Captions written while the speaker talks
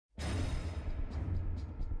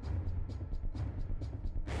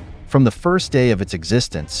From the first day of its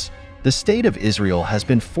existence, the State of Israel has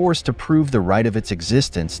been forced to prove the right of its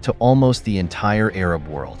existence to almost the entire Arab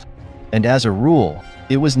world. And as a rule,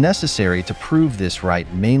 it was necessary to prove this right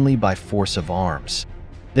mainly by force of arms.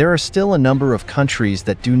 There are still a number of countries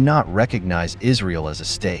that do not recognize Israel as a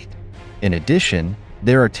state. In addition,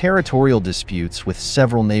 there are territorial disputes with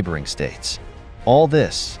several neighboring states. All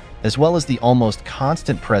this, as well as the almost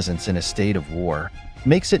constant presence in a state of war,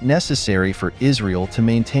 makes it necessary for Israel to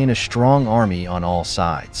maintain a strong army on all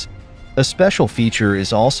sides. A special feature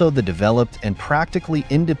is also the developed and practically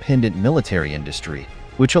independent military industry,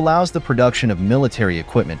 which allows the production of military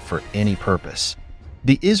equipment for any purpose.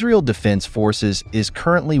 The Israel Defense Forces is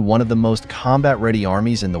currently one of the most combat-ready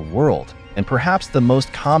armies in the world, and perhaps the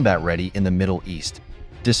most combat-ready in the Middle East.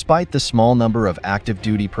 Despite the small number of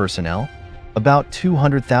active-duty personnel, about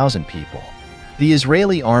 200,000 people, the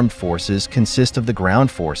Israeli armed forces consist of the ground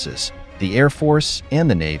forces, the Air Force, and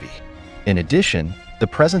the Navy. In addition, the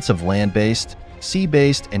presence of land-based,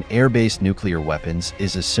 sea-based, and air-based nuclear weapons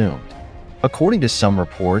is assumed. According to some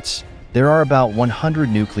reports, there are about 100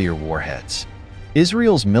 nuclear warheads.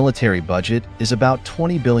 Israel's military budget is about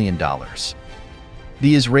 $20 billion.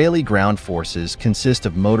 The Israeli ground forces consist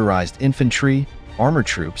of motorized infantry, armored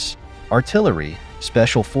troops, artillery,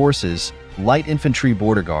 special forces, light infantry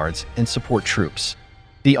border guards, and support troops.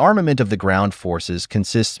 The armament of the ground forces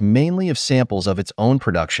consists mainly of samples of its own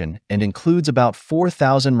production and includes about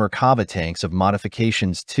 4,000 Merkava tanks of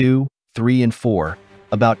modifications 2, 3, and 4,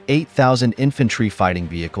 about 8,000 infantry fighting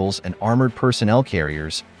vehicles and armored personnel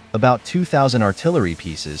carriers, about 2,000 artillery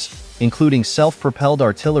pieces, including self-propelled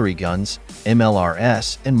artillery guns,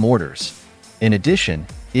 MLRS, and mortars. In addition,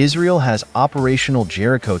 Israel has operational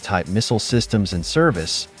Jericho-type missile systems in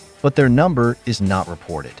service, but their number is not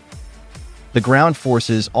reported. The ground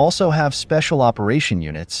forces also have special operation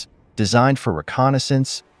units designed for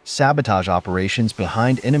reconnaissance, sabotage operations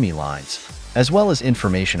behind enemy lines, as well as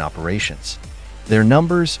information operations. Their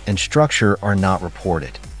numbers and structure are not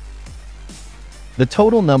reported. The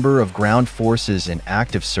total number of ground forces in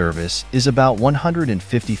active service is about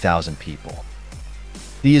 150,000 people.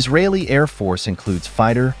 The Israeli Air Force includes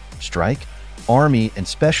fighter, strike, army, and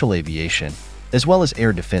special aviation, as well as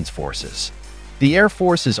air defense forces. The Air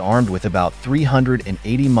Force is armed with about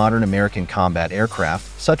 380 modern American combat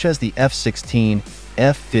aircraft, such as the F-16,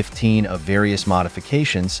 F-15 of various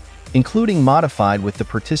modifications, including modified with the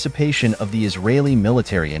participation of the Israeli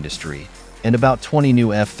military industry, and about 20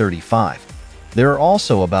 new F-35. There are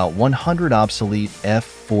also about 100 obsolete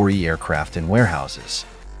F-4E aircraft in warehouses.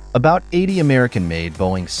 About 80 American-made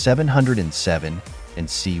Boeing 707 and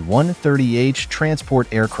C-130H transport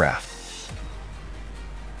aircraft.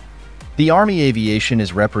 The Army aviation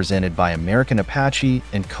is represented by American Apache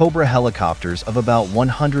and Cobra helicopters of about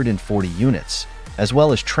 140 units, as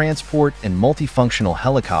well as transport and multifunctional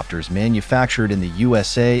helicopters manufactured in the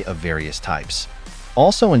USA of various types.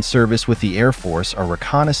 Also in service with the Air Force are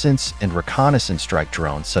reconnaissance and reconnaissance strike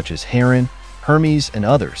drones such as Heron, Hermes, and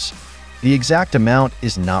others. The exact amount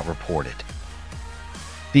is not reported.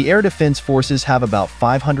 The Air Defense Forces have about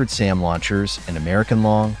 500 SAM launchers and American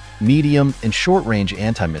long, medium, and short-range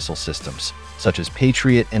anti-missile systems, such as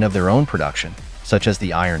Patriot, and of their own production, such as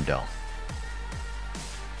the Iron Dome.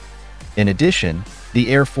 In addition, the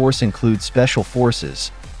Air Force includes special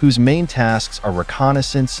forces, whose main tasks are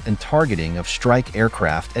reconnaissance and targeting of strike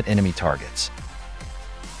aircraft at enemy targets.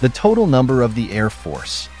 The total number of the Air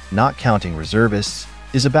Force, not counting reservists,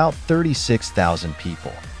 is about 36,000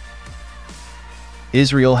 people.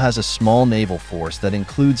 Israel has a small naval force that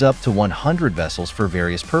includes up to 100 vessels for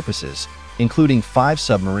various purposes, including 5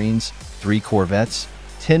 submarines, 3 corvettes,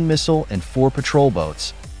 10 missile and 4 patrol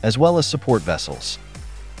boats, as well as support vessels.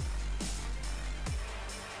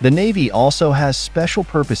 The Navy also has special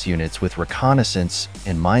purpose units with reconnaissance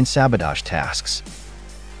and mine sabotage tasks.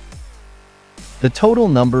 The total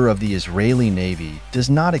number of the Israeli Navy does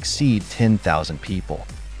not exceed 10,000 people.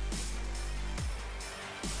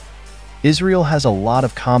 Israel has a lot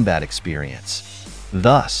of combat experience.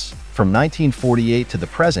 Thus, from 1948 to the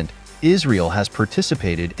present, Israel has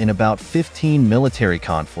participated in about 15 military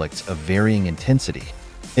conflicts of varying intensity.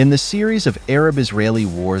 In the series of Arab-Israeli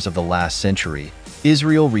wars of the last century,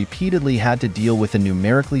 Israel repeatedly had to deal with a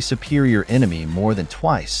numerically superior enemy more than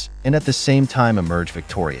twice, and at the same time emerge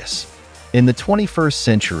victorious. In the 21st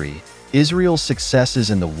century, Israel's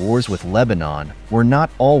successes in the wars with Lebanon were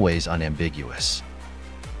not always unambiguous.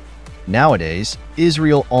 Nowadays,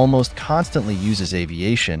 Israel almost constantly uses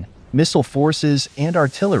aviation, missile forces, and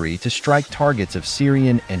artillery to strike targets of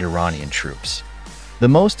Syrian and Iranian troops. The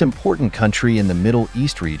most important country in the Middle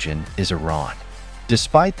East region is Iran.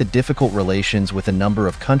 Despite the difficult relations with a number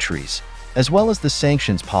of countries, as well as the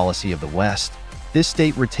sanctions policy of the West, this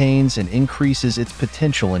state retains and increases its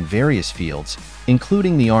potential in various fields,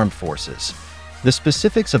 including the armed forces. The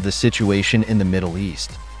specifics of the situation in the Middle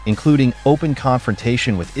East, including open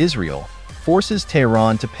confrontation with Israel, forces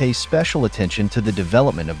Tehran to pay special attention to the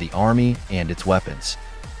development of the army and its weapons.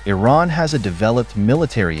 Iran has a developed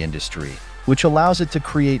military industry, which allows it to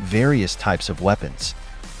create various types of weapons.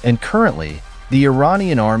 And currently, the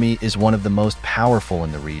Iranian army is one of the most powerful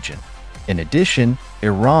in the region. In addition,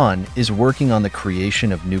 Iran is working on the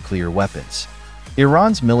creation of nuclear weapons.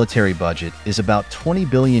 Iran's military budget is about $20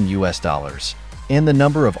 billion, and the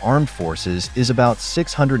number of armed forces is about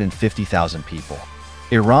 650,000 people.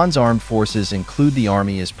 Iran's armed forces include the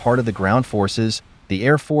army as part of the ground forces, the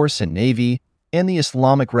Air Force and Navy, and the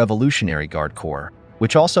Islamic Revolutionary Guard Corps,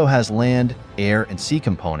 which also has land, air, and sea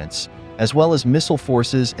components, as well as missile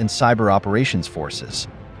forces and cyber operations forces.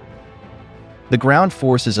 The ground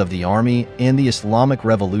forces of the Army and the Islamic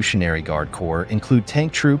Revolutionary Guard Corps include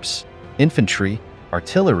tank troops, infantry,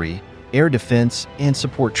 artillery, air defense, and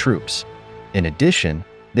support troops. In addition,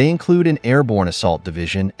 they include an airborne assault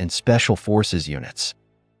division and special forces units.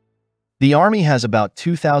 The Army has about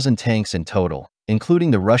 2,000 tanks in total,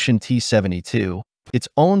 including the Russian T-72, its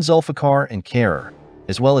own Zulfikar and Karar,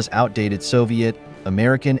 as well as outdated Soviet,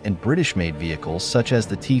 American, and British-made vehicles such as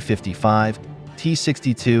the T-55,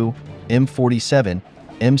 T-62, M47,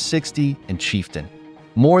 M60, and Chieftain.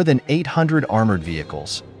 More than 800 armored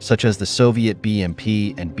vehicles, such as the Soviet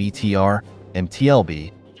BMP and BTR,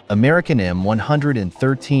 MTLB, American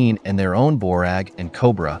M113 and their own Borag and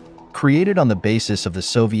Cobra, created on the basis of the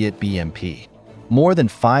Soviet BMP. More than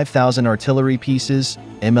 5,000 artillery pieces,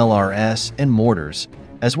 MLRS, and mortars,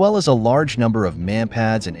 as well as a large number of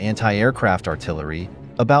manpads and anti-aircraft artillery,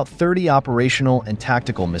 about 30 operational and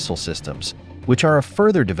tactical missile systems, which are a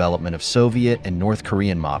further development of Soviet and North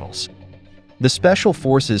Korean models. The Special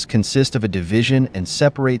Forces consist of a division and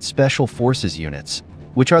separate Special Forces units,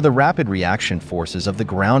 which are the rapid reaction forces of the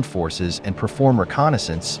ground forces and perform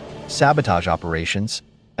reconnaissance, sabotage operations,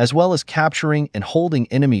 as well as capturing and holding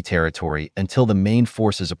enemy territory until the main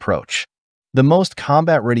forces approach. The most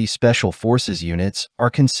combat-ready Special Forces units are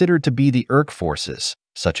considered to be the IRK forces,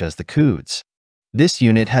 such as the Quds. This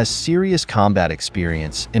unit has serious combat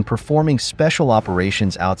experience in performing special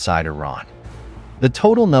operations outside Iran. The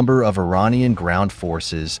total number of Iranian ground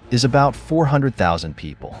forces is about 400,000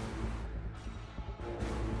 people.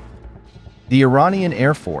 The Iranian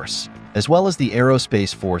Air Force, as well as the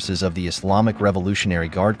aerospace forces of the Islamic Revolutionary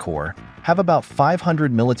Guard Corps, have about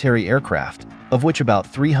 500 military aircraft, of which about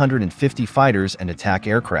 350 fighters and attack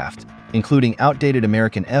aircraft, including outdated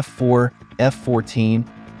American F-4, F-14,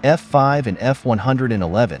 F-5, and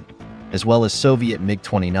F-111, as well as Soviet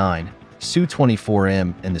MiG-29,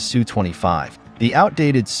 Su-24M, and the Su-25, the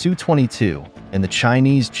outdated Su-22, and the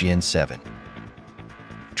Chinese Jian-7.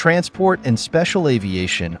 Transport and special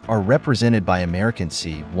aviation are represented by American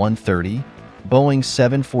C-130, Boeing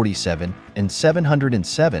 747 and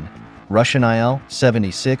 707, Russian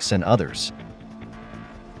Il-76, and others.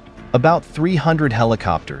 About 300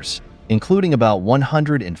 helicopters, including about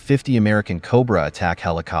 150 American Cobra attack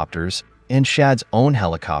helicopters and Shad's own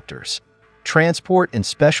helicopters. Transport and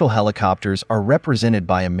special helicopters are represented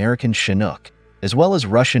by American Chinook, as well as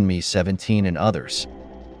Russian Mi-17 and others.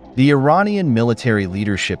 The Iranian military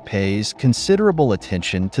leadership pays considerable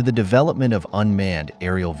attention to the development of unmanned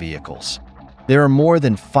aerial vehicles. There are more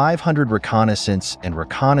than 500 reconnaissance and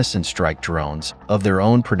reconnaissance strike drones of their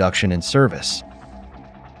own production and service.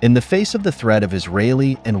 In the face of the threat of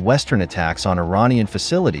Israeli and Western attacks on Iranian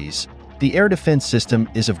facilities, the air defense system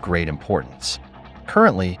is of great importance.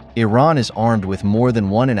 Currently, Iran is armed with more than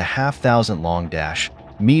 1,500 long-dash,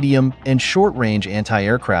 medium, and short-range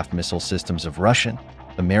anti-aircraft missile systems of Russian,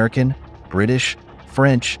 American, British,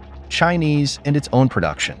 French, Chinese, and its own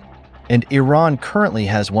production. And Iran currently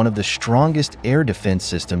has one of the strongest air defense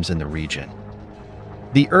systems in the region.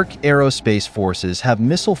 The IRK aerospace forces have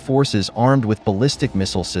missile forces armed with ballistic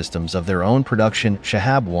missile systems of their own production,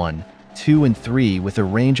 Shahab 1, 2, and 3, with a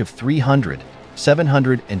range of 300,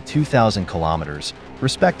 700, and 2,000 kilometers,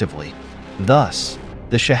 respectively. Thus,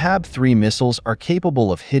 the Shahab 3 missiles are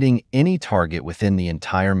capable of hitting any target within the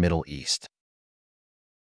entire Middle East.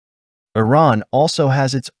 Iran also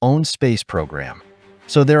has its own space program,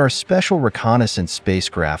 so there are special reconnaissance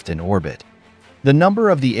spacecraft in orbit. The number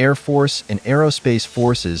of the Air Force and aerospace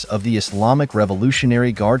forces of the Islamic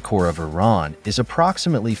Revolutionary Guard Corps of Iran is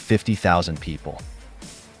approximately 50,000 people.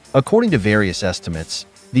 According to various estimates,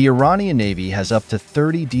 the Iranian Navy has up to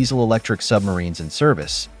 30 diesel-electric submarines in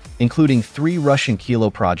service, including 3 Russian Kilo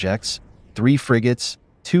projects, 3 frigates,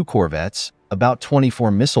 2 corvettes, about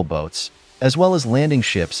 24 missile boats, as well as landing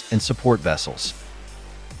ships and support vessels.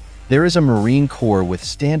 There is a Marine Corps with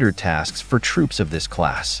standard tasks for troops of this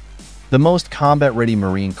class. The most combat-ready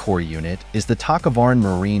Marine Corps unit is the Takavarn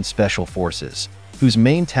Marine Special Forces, whose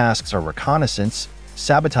main tasks are reconnaissance,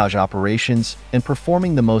 sabotage operations, and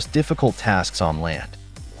performing the most difficult tasks on land.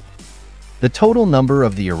 The total number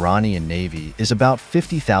of the Iranian Navy is about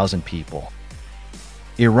 50,000 people.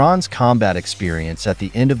 Iran's combat experience at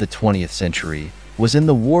the end of the 20th century was in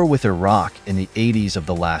the war with Iraq in the 80s of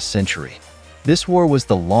the last century. This war was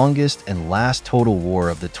the longest and last total war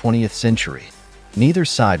of the 20th century. Neither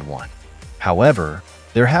side won. However,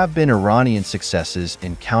 there have been Iranian successes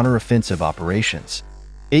in counteroffensive operations.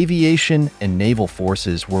 Aviation and naval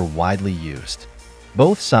forces were widely used.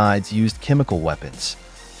 Both sides used chemical weapons.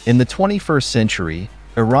 In the 21st century,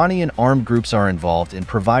 Iranian armed groups are involved in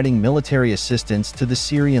providing military assistance to the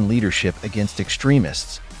Syrian leadership against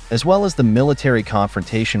extremists, as well as the military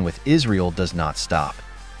confrontation with Israel does not stop.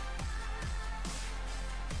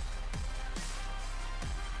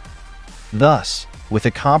 Thus, with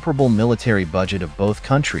a comparable military budget of both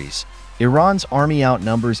countries, Iran's army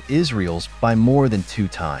outnumbers Israel's by more than 2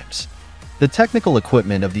 times. The technical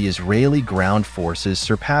equipment of the Israeli ground forces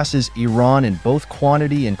surpasses Iran in both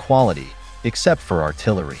quantity and quality, except for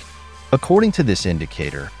artillery. According to this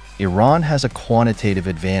indicator, Iran has a quantitative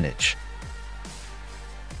advantage.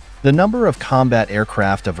 The number of combat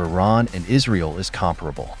aircraft of Iran and Israel is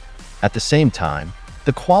comparable. At the same time,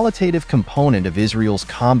 the qualitative component of Israel's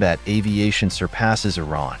combat aviation surpasses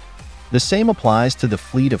Iran. The same applies to the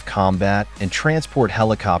fleet of combat and transport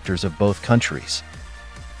helicopters of both countries.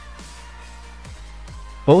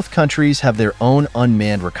 Both countries have their own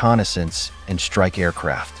unmanned reconnaissance and strike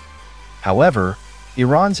aircraft. However,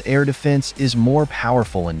 Iran's air defense is more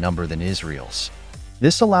powerful in number than Israel's.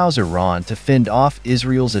 This allows Iran to fend off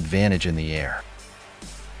Israel's advantage in the air.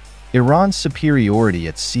 Iran's superiority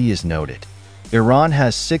at sea is noted. Iran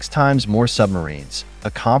has 6 times more submarines,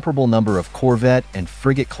 a comparable number of corvette and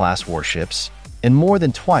frigate-class warships, and more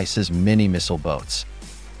than twice as many missile boats.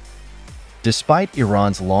 Despite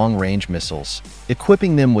Iran's long-range missiles,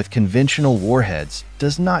 equipping them with conventional warheads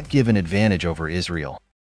does not give an advantage over Israel.